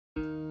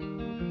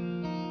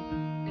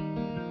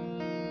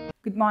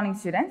Good morning,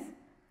 students.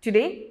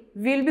 Today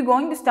we will be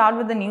going to start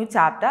with the new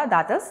chapter,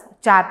 that is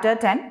chapter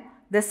 10,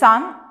 the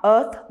sun,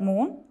 earth,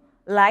 moon,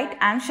 light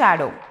and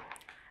shadow.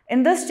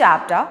 In this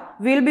chapter,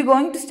 we will be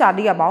going to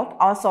study about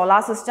our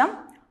solar system,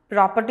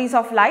 properties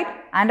of light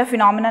and a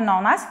phenomenon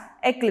known as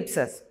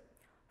eclipses.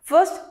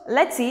 First,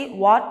 let's see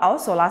what our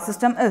solar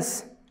system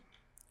is.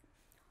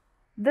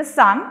 The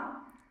sun,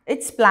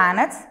 its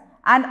planets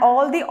and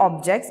all the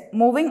objects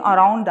moving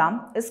around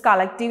them is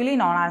collectively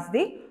known as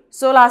the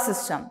solar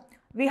system.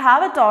 We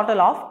have a total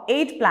of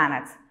 8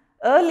 planets.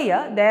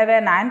 Earlier, there were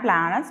 9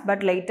 planets,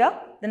 but later,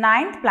 the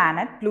 9th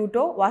planet,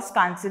 Pluto, was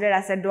considered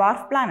as a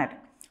dwarf planet.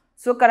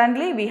 So,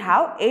 currently, we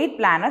have 8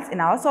 planets in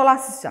our solar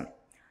system.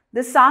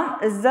 The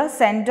sun is the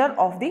center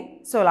of the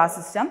solar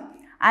system,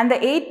 and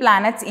the 8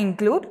 planets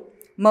include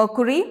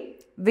Mercury,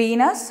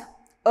 Venus,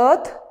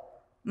 Earth,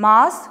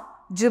 Mars,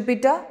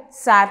 Jupiter,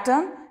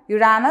 Saturn,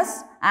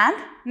 Uranus and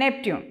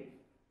Neptune.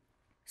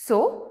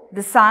 So,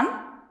 the sun,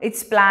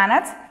 its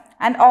planets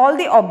and all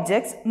the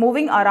objects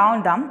moving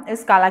around them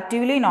is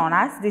collectively known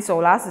as the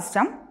solar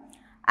system,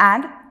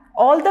 and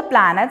all the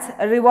planets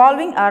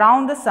revolving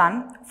around the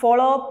sun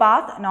follow a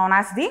path known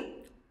as the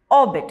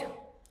orbit.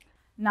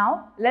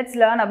 Now, let's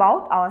learn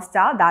about our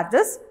star, that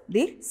is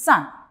the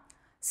sun.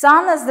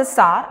 Sun is the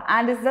star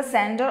and is the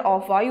center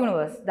of our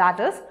universe,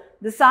 that is,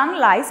 the sun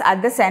lies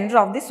at the center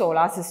of the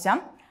solar system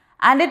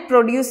and it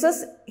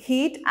produces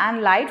heat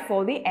and light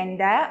for the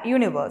entire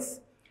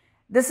universe.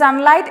 The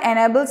sunlight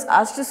enables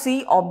us to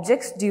see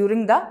objects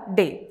during the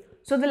day.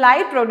 So, the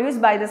light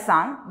produced by the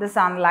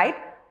sunlight,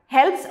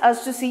 helps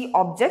us to see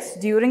objects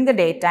during the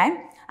daytime,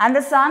 and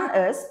the sun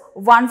is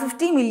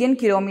 150 million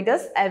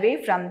kilometers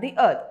away from the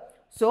earth.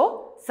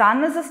 So,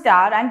 sun is a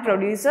star and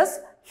produces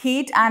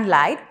heat and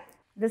light.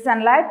 The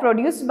sunlight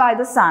produced by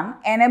the sun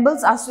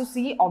enables us to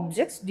see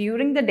objects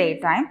during the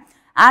daytime,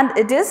 and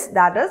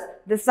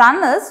the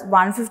sun is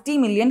 150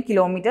 million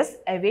kilometers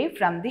away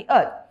from the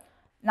earth.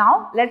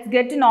 Now, let's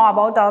get to know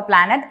about our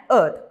planet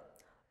Earth.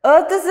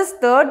 Earth is the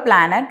third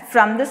planet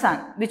from the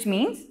sun, which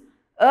means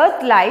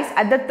Earth lies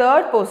at the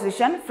third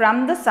position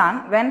from the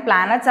sun when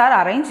planets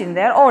are arranged in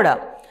their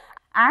order.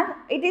 And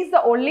it is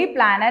the only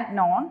planet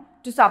known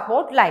to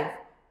support life.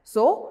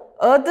 So,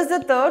 Earth is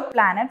the third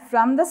planet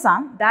from the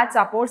sun that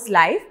supports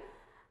life,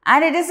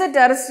 and it is a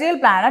terrestrial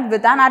planet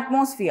with an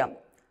atmosphere.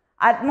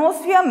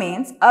 Atmosphere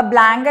means a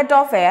blanket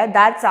of air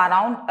that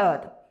surrounds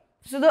Earth.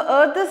 So, the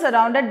Earth is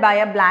surrounded by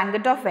a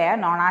blanket of air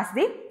known as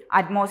the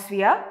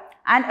atmosphere,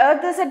 and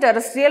Earth is a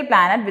terrestrial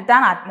planet with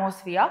an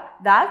atmosphere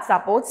that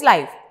supports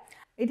life.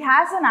 It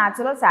has a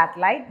natural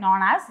satellite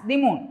known as the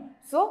moon.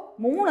 So,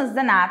 moon is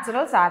the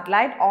natural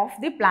satellite of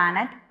the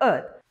planet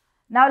Earth.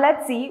 Now,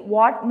 let's see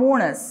what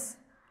moon is.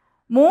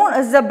 Moon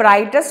is the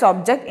brightest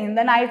object in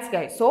the night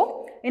sky.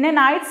 So, in a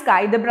night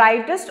sky, the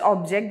brightest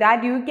object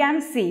that you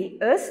can see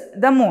is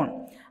the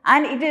moon,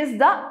 and it is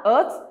the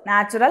Earth's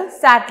natural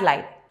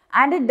satellite.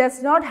 And it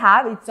does not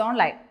have its own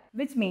light,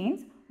 which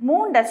means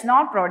moon does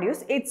not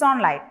produce its own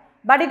light,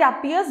 but it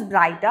appears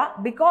brighter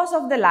because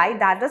of the light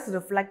that is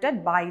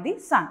reflected by the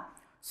sun.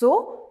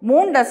 So,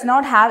 moon does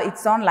not have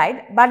its own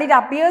light, but it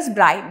appears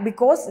bright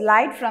because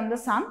light from the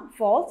sun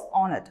falls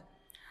on it.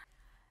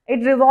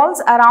 It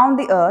revolves around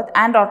the earth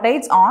and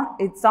rotates on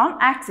its own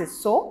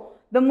axis. So,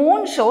 the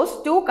moon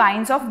shows two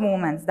kinds of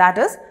movements, that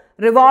is,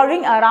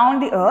 revolving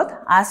around the earth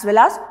as well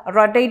as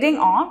rotating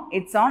on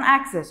its own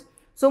axis.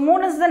 So,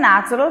 moon is the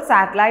natural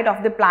satellite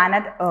of the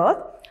planet Earth,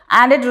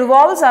 and it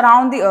revolves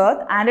around the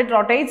earth and it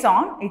rotates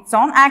on its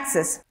own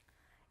axis.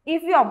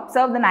 If we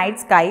observe the night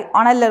sky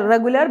on a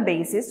regular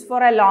basis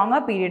for a longer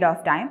period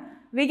of time,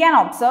 we can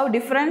observe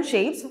different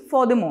shapes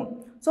for the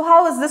moon. So,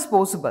 how is this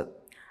possible?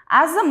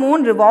 As the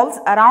moon revolves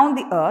around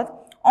the earth,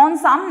 on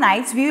some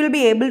nights we will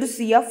be able to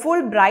see a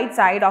full bright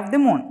side of the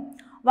moon,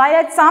 while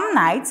at some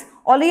nights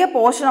only a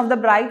portion of the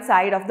bright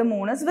side of the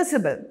moon is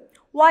visible.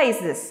 Why is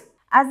this?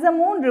 As the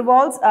moon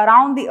revolves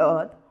around the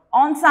earth,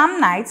 on some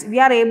nights we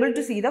are able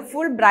to see the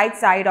full bright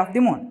side of the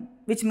moon,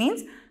 which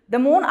means the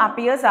moon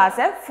appears as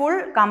a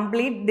full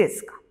complete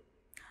disk.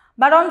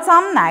 But on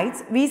some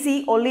nights we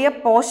see only a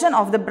portion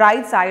of the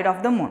bright side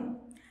of the moon.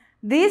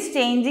 These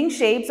changing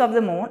shapes of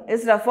the moon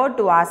is referred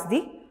to as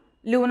the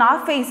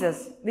lunar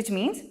phases, which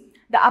means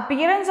the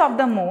appearance of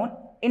the moon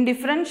in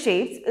different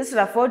shapes is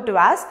referred to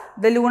as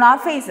the lunar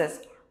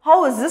phases.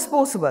 How is this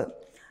possible?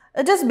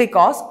 It is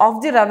because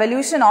of the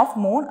revolution of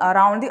moon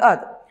around the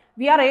earth.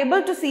 We are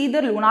able to see the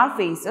lunar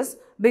phases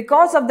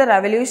because of the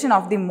revolution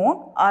of the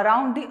moon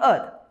around the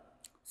earth.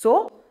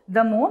 So,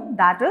 the moon,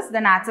 that is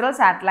the natural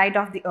satellite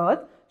of the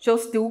earth,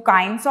 shows two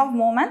kinds of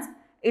movements.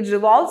 It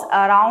revolves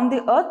around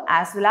the earth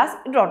as well as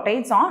it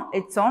rotates on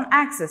its own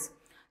axis.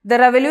 The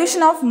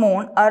revolution of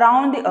moon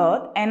around the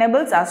earth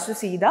enables us to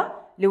see the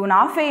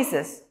lunar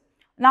phases.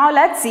 Now,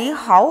 let's see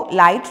how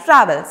light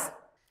travels.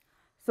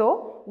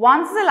 So,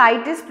 once the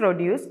light is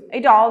produced,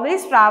 it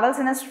always travels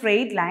in a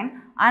straight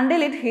line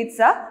until it hits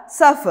a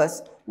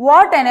surface.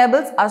 What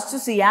enables us to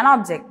see an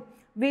object?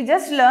 We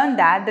just learned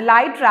that the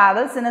light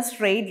travels in a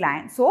straight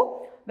line.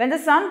 So, When the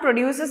sun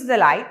produces the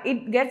light,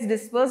 it gets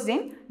dispersed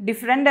in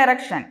different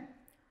direction.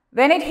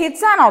 When it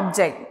hits an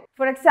object,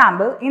 for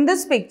example, in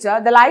this picture,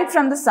 the light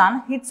from the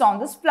sun hits on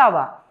this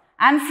flower,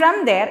 and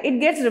from there it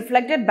gets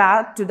reflected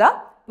back to the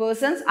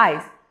person's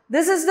eyes.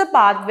 This is the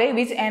pathway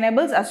which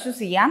enables us to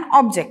see an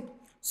object.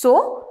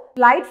 So,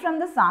 light from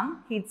the sun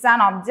hits an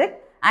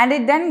object and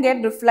it then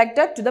gets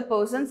reflected to the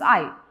person's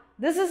eye.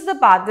 This is the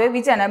pathway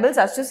which enables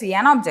us to see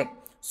an object.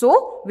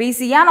 So, we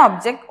see an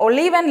object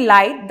only when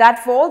light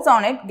that falls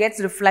on it gets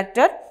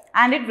reflected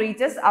and it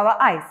reaches our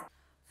eyes.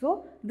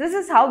 So, this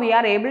is how we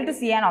are able to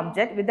see an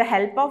object with the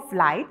help of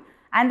light,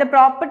 and the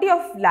property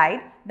of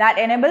light that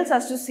enables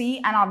us to see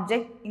an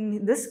object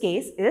in this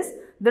case is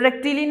the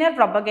rectilinear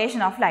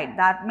propagation of light.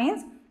 That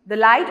means the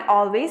light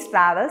always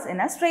travels in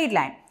a straight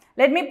line.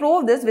 Let me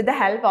prove this with the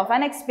help of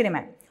an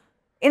experiment.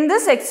 In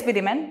this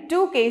experiment,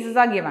 two cases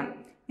are given.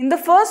 In the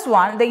first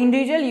one, the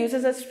individual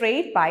uses a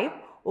straight pipe,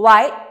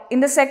 while in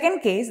the second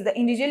case, the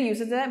individual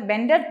uses a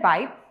bended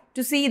pipe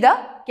to see the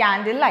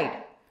candle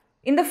light.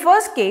 In the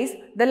first case,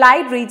 the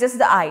light reaches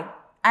the eye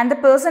and the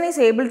person is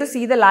able to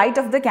see the light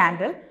of the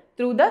candle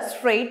through the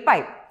straight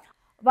pipe.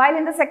 While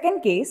in the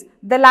second case,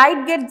 the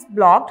light gets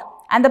blocked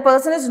and the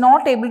person is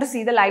not able to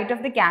see the light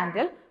of the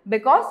candle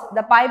because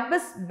the pipe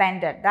is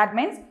bended. That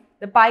means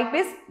the pipe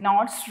is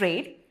not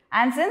straight,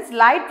 and since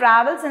light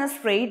travels in a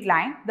straight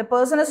line, the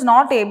person is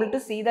not able to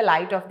see the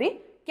light of the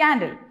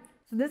candle.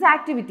 So, this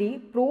activity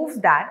proves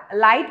that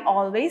light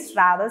always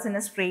travels in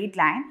a straight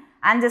line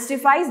and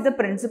justifies the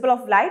principle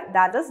of light,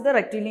 that is the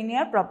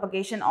rectilinear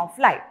propagation of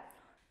light.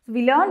 So,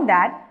 we learned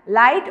that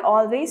light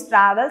always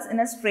travels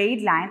in a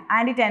straight line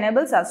and it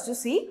enables us to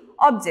see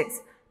objects.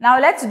 Now,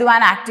 let's do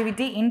an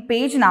activity in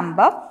page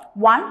number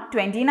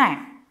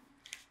 129.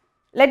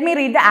 Let me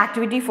read the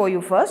activity for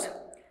you first.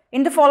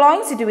 In the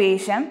following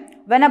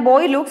situation, when a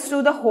boy looks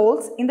through the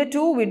holes in the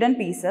two wooden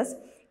pieces,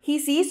 he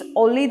sees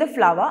only the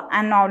flower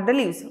and not the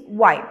leaves.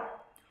 Why?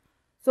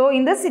 So,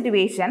 in this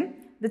situation,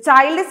 the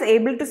child is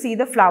able to see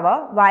the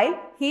flower while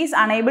he is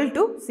unable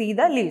to see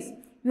the leaves.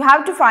 You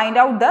have to find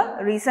out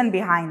the reason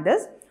behind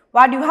this.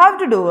 What you have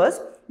to do is,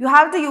 you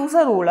have to use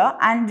a ruler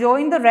and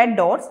join the red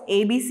dots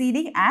A, B, C,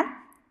 D and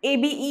A,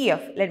 B, E,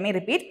 F. Let me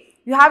repeat.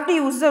 You have to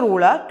use the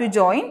ruler to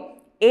join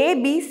A,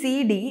 B,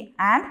 C, D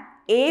and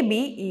A, B,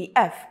 E,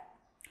 F.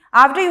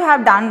 After you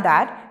have done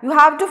that, you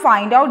have to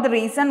find out the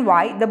reason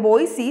why the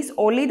boy sees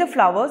only the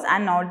flowers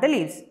and not the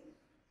leaves.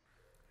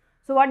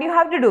 So, what you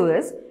have to do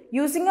is,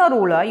 using a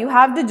ruler, you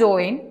have to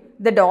join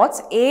the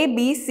dots A,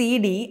 B, C,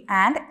 D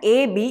and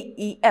A, B,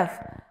 E, F.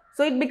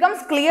 So, it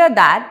becomes clear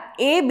that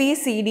A, B,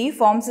 C, D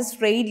forms a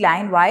straight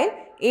line while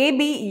A,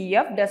 B, E,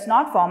 F does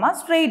not form a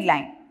straight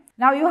line.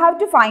 Now, you have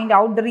to find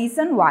out the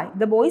reason why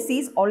the boy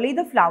sees only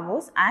the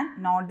flowers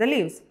and not the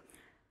leaves.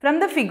 From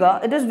the figure,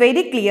 it is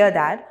very clear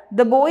that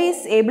the boy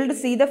is able to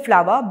see the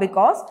flower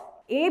because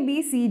A,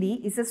 B, C,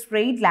 D is a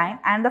straight line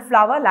and the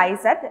flower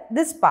lies at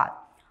this path.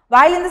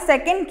 While in the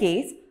second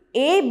case,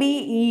 A, B,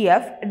 E,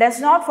 F does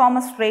not form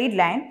a straight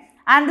line,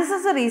 and this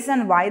is the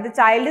reason why the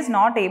child is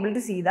not able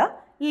to see the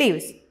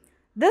leaves.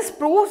 This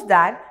proves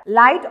that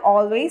light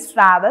always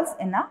travels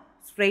in a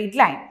straight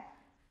line.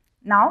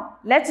 Now,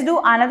 let's do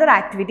another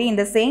activity in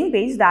the same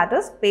page, that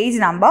is page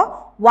number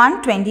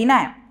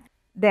 129.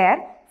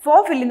 There,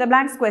 4 fill in the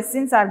blanks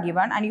questions are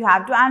given and you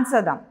have to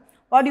answer them.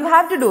 What you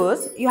have to do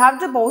is, you have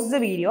to pause the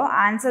video,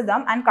 answer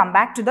them and come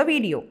back to the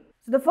video.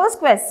 So, the first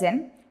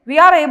question, we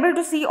are able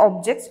to see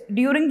objects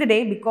during the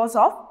day because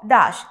of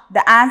dash.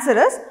 The answer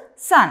is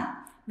sun.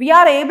 We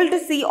are able to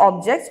see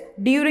objects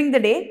during the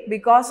day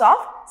because of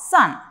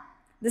sun.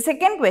 The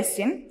second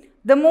question,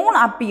 the moon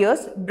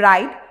appears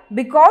bright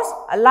because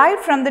a light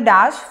from the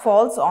dash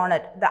falls on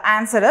it. The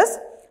answer is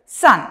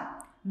sun.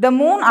 The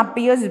moon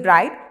appears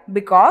bright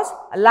because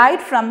a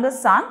light from the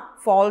sun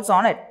falls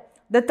on it.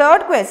 The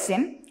third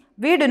question,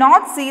 we do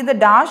not see the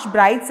dash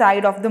bright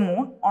side of the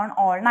moon on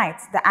all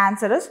nights. The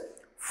answer is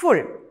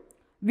full.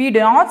 We do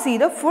not see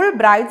the full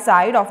bright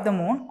side of the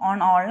moon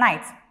on all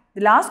nights.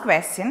 The last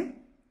question,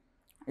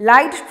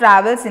 light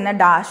travels in a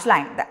dash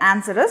line. The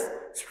answer is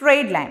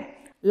straight line.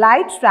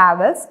 Light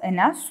travels in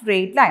a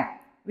straight line.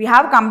 We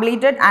have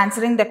completed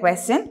answering the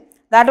question.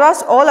 That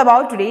was all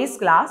about today's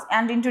class,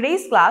 and in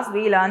today's class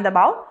we learned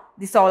about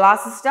the solar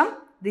system,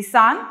 the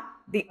sun,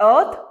 the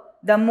earth,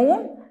 the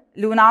moon,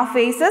 lunar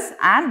phases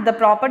and the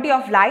property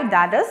of light,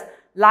 that is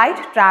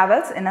light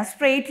travels in a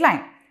straight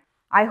line.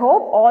 I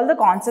hope all the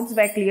concepts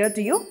were clear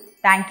to you.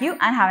 Thank you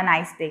and have a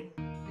nice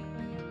day.